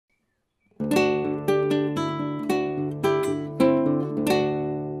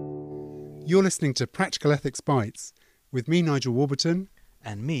You're listening to Practical Ethics Bites with me, Nigel Warburton.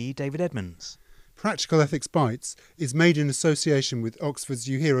 And me, David Edmonds. Practical Ethics Bites is made in association with Oxford's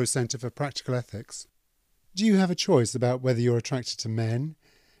UHERO Centre for Practical Ethics. Do you have a choice about whether you're attracted to men,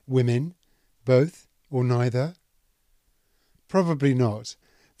 women, both, or neither? Probably not,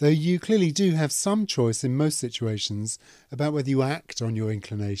 though you clearly do have some choice in most situations about whether you act on your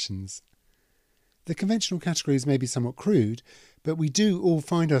inclinations. The conventional categories may be somewhat crude, but we do all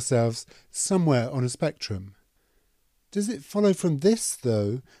find ourselves somewhere on a spectrum. Does it follow from this,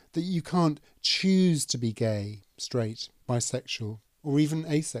 though, that you can't choose to be gay, straight, bisexual, or even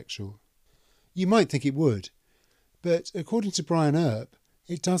asexual? You might think it would, but according to Brian Earp,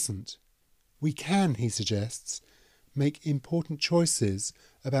 it doesn't. We can, he suggests, make important choices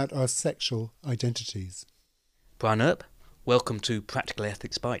about our sexual identities. Brian Earp, welcome to Practical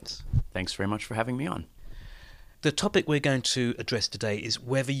Ethics Bites. Thanks very much for having me on. The topic we're going to address today is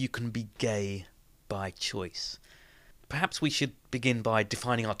whether you can be gay by choice. Perhaps we should begin by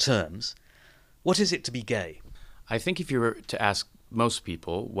defining our terms. What is it to be gay? I think if you were to ask most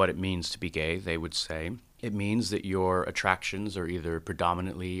people what it means to be gay, they would say it means that your attractions are either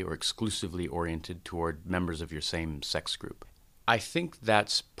predominantly or exclusively oriented toward members of your same sex group. I think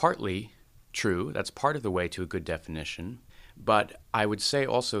that's partly true. That's part of the way to a good definition. But I would say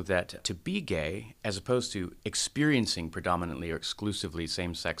also that to be gay, as opposed to experiencing predominantly or exclusively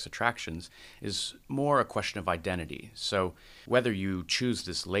same-sex attractions, is more a question of identity. So whether you choose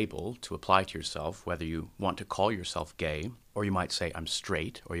this label to apply to yourself, whether you want to call yourself gay, or you might say I'm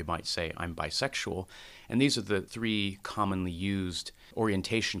straight, or you might say I'm bisexual, and these are the three commonly used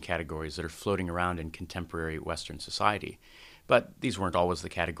orientation categories that are floating around in contemporary Western society. But these weren't always the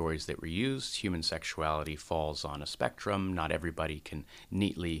categories that were used. Human sexuality falls on a spectrum. Not everybody can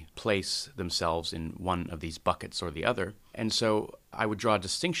neatly place themselves in one of these buckets or the other. And so I would draw a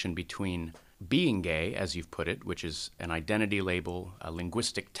distinction between being gay, as you've put it, which is an identity label, a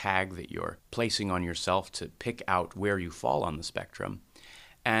linguistic tag that you're placing on yourself to pick out where you fall on the spectrum,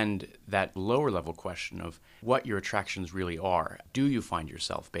 and that lower level question of what your attractions really are. Do you find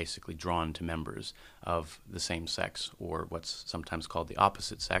yourself basically drawn to members of the same sex, or what's sometimes called the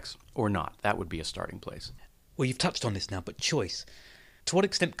opposite sex, or not? That would be a starting place. Well, you've touched on this now, but choice. To what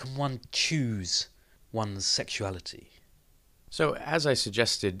extent can one choose one's sexuality? So, as I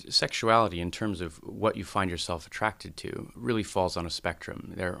suggested, sexuality in terms of what you find yourself attracted to really falls on a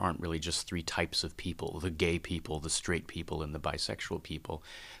spectrum. There aren't really just three types of people: the gay people, the straight people, and the bisexual people.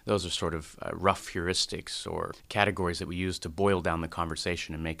 Those are sort of rough heuristics or categories that we use to boil down the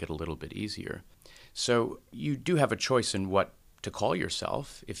conversation and make it a little bit easier. So, you do have a choice in what to call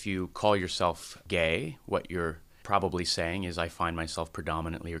yourself. If you call yourself gay, what you're probably saying is I find myself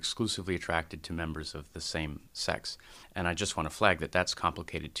predominantly or exclusively attracted to members of the same sex. And I just want to flag that that's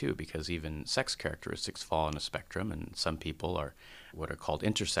complicated too, because even sex characteristics fall on a spectrum, and some people are what are called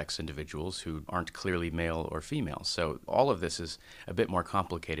intersex individuals who aren't clearly male or female. So all of this is a bit more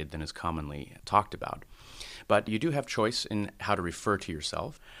complicated than is commonly talked about. But you do have choice in how to refer to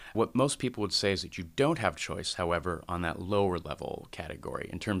yourself. What most people would say is that you don't have choice, however, on that lower level category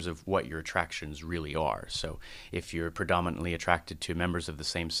in terms of what your attractions really are. So if you're predominantly attracted to members of the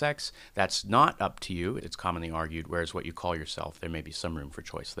same sex, that's not up to you, it's commonly argued, whereas what you call yourself, there may be some room for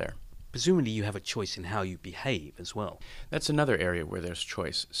choice there. Presumably you have a choice in how you behave as well. That's another area where there's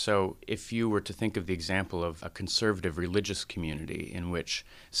choice. So if you were to think of the example of a conservative religious community in which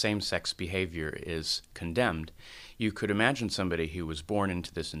same-sex behavior is condemned, you could imagine somebody who was born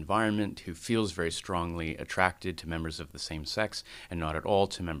into this environment, who feels very strongly attracted to members of the same sex and not at all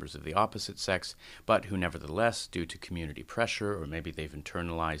to members of the opposite sex, but who nevertheless, due to community pressure, or maybe they've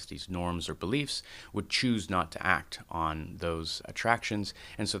internalized these norms or beliefs, would choose not to act on those attractions.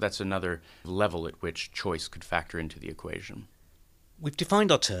 And so that's another level at which choice could factor into the equation. We've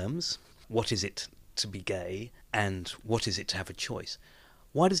defined our terms. What is it to be gay, and what is it to have a choice?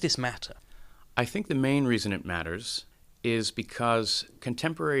 Why does this matter? I think the main reason it matters is because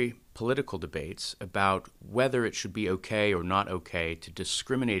contemporary political debates about whether it should be okay or not okay to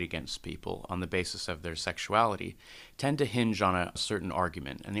discriminate against people on the basis of their sexuality tend to hinge on a certain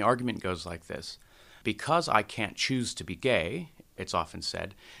argument. And the argument goes like this: because I can't choose to be gay, it's often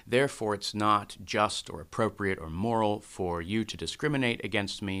said, therefore it's not just or appropriate or moral for you to discriminate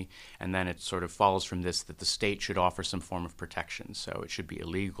against me, and then it sort of follows from this that the state should offer some form of protection. So it should be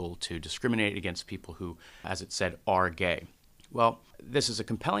illegal to discriminate against people who, as it said, are gay. Well, this is a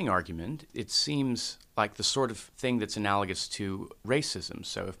compelling argument. It seems like the sort of thing that's analogous to racism.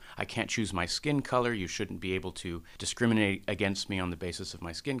 So if I can't choose my skin color, you shouldn't be able to discriminate against me on the basis of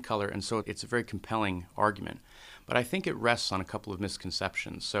my skin color. And so it's a very compelling argument. But I think it rests on a couple of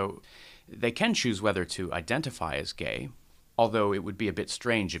misconceptions. So they can choose whether to identify as gay, although it would be a bit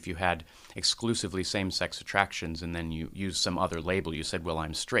strange if you had exclusively same-sex attractions and then you use some other label. You said, well,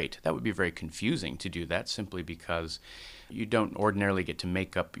 I'm straight. That would be very confusing to do that simply because you don't ordinarily get to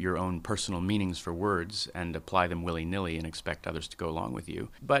make up your own personal meanings for words and apply them willy-nilly and expect others to go along with you.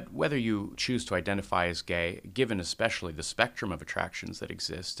 But whether you choose to identify as gay, given especially the spectrum of attractions that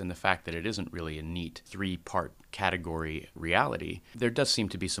exist and the fact that it isn't really a neat three-part category reality, there does seem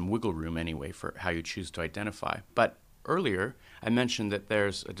to be some wiggle room anyway for how you choose to identify. But earlier, I mentioned that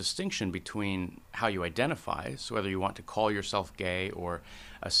there's a distinction between how you identify, so whether you want to call yourself gay or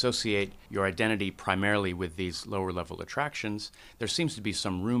associate your identity primarily with these lower-level attractions. There seems to be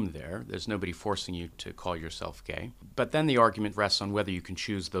some room there. There's nobody forcing you to call yourself gay. But then the argument rests on whether you can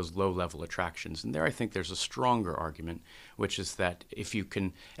choose those low-level attractions. And there I think there's a stronger argument, which is that if you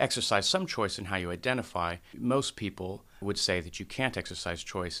can exercise some choice in how you identify, most people would say that you can't exercise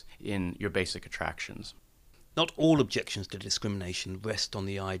choice in your basic attractions. Not all objections to discrimination rest on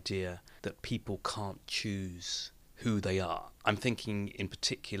the idea that people can't choose who they are. I'm thinking in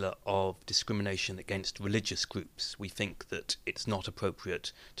particular of discrimination against religious groups. We think that it's not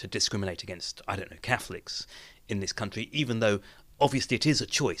appropriate to discriminate against, Catholics in this country, even though obviously it is a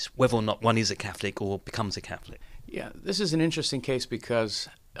choice whether or not one is a Catholic or becomes a Catholic. Yeah, this is an interesting case because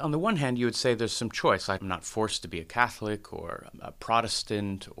on the one hand, you would say there's some choice. I'm not forced to be a Catholic or a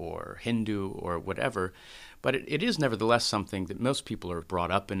Protestant or Hindu or whatever. But it is nevertheless something that most people are brought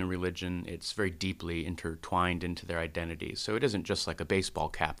up in a religion. It's very deeply intertwined into their identities. So it isn't just like a baseball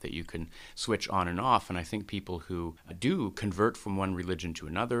cap that you can switch on and off. And I think people who do convert from one religion to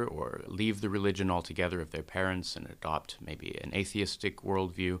another or leave the religion altogether of their parents and adopt maybe an atheistic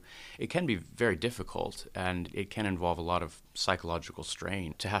worldview, it can be very difficult and it can involve a lot of psychological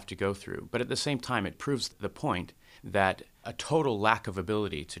strain to have to go through. But at the same time, it proves the point that a total lack of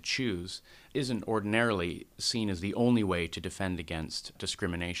ability to choose isn't ordinarily seen as the only way to defend against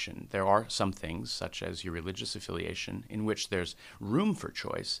discrimination. There are some things, such as your religious affiliation, in which there's room for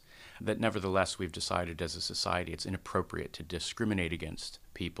choice, that nevertheless we've decided as a society it's inappropriate to discriminate against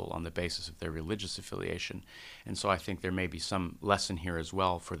people on the basis of their religious affiliation. And so I think there may be some lesson here as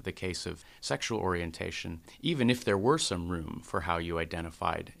well for the case of sexual orientation. Even if there were some room for how you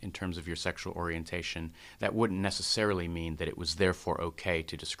identified in terms of your sexual orientation, that wouldn't necessarily mean that it was therefore okay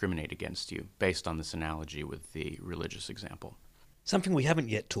to discriminate against you, based on this analogy with the religious example. Something we haven't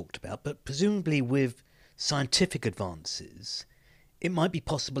yet talked about, but presumably with scientific advances, it might be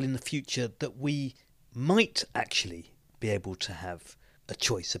possible in the future that we might actually be able to have a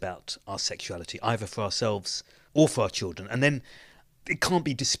choice about our sexuality, either for ourselves or for our children. And then it can't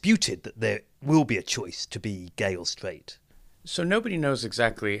be disputed that there will be a choice to be gay or straight. So nobody knows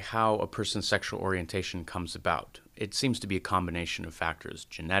exactly how a person's sexual orientation comes about. It seems to be a combination of factors,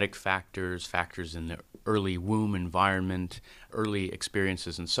 genetic factors, factors in the early womb environment, early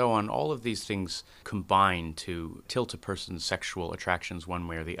experiences, and so on. All of these things combine to tilt a person's sexual attractions one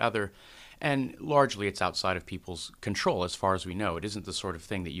way or the other. And largely it's outside of people's control as far as we know. It isn't the sort of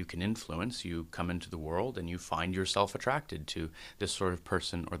thing that you can influence. You come into the world and you find yourself attracted to this sort of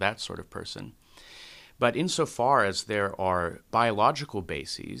person or that sort of person. But insofar as there are biological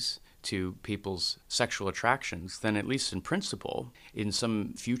bases to people's sexual attractions, then at least in principle, in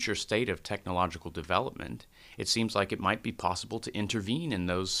some future state of technological development, it seems like it might be possible to intervene in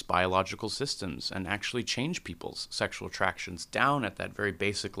those biological systems and actually change people's sexual attractions down at that very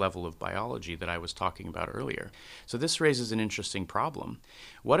basic level of biology that I was talking about earlier. So this raises an interesting problem.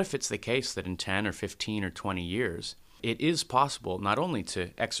 What if it's the case that in 10 or 15 or 20 years, it is possible not only to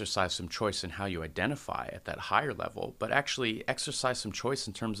exercise some choice in how you identify at that higher level, but actually exercise some choice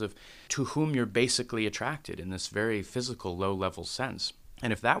in terms of to whom you're basically attracted in this very physical, low-level sense.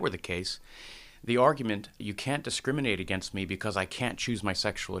 And if that were the case, the argument, you can't discriminate against me because I can't choose my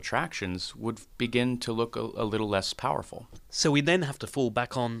sexual attractions, would begin to look a little less powerful. So we then have to fall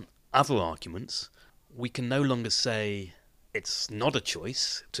back on other arguments. We can no longer say it's not a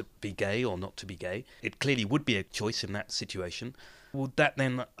choice to be gay or not to be gay. It clearly would be a choice in that situation. Would that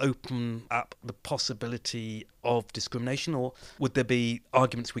then open up the possibility of discrimination, or would there be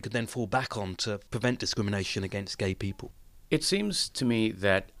arguments we could then fall back on to prevent discrimination against gay people? It seems to me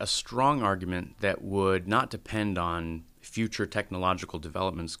that a strong argument that would not depend on future technological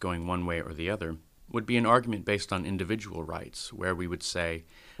developments going one way or the other would be an argument based on individual rights, where we would say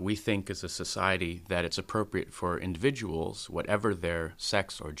we think as a society that it's appropriate for individuals, whatever their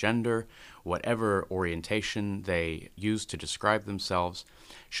sex or gender, whatever orientation they use to describe themselves,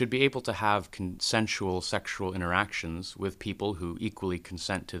 should be able to have consensual sexual interactions with people who equally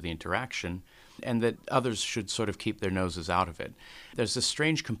consent to the interaction, and that others should sort of keep their noses out of it. There's this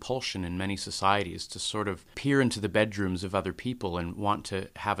strange compulsion in many societies to sort of peer into the bedrooms of other people and want to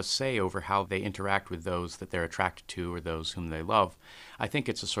have a say over how they interact with those that they're attracted to or those whom they love. I think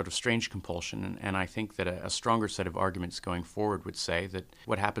it's a sort of strange compulsion, and I think that a stronger set of arguments going forward would say that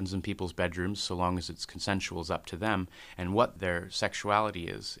what happens in people's bedrooms, so long as it's consensual, is up to them, and what their sexuality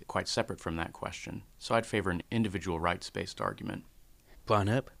is quite separate from that question. So I'd favor an individual rights-based argument. Brian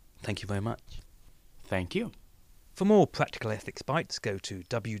Earp, thank you very much. Thank you. For more Practical Ethics Bites, go to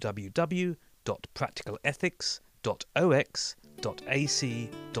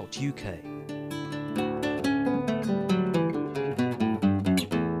www.practicalethics.ox.ac.uk.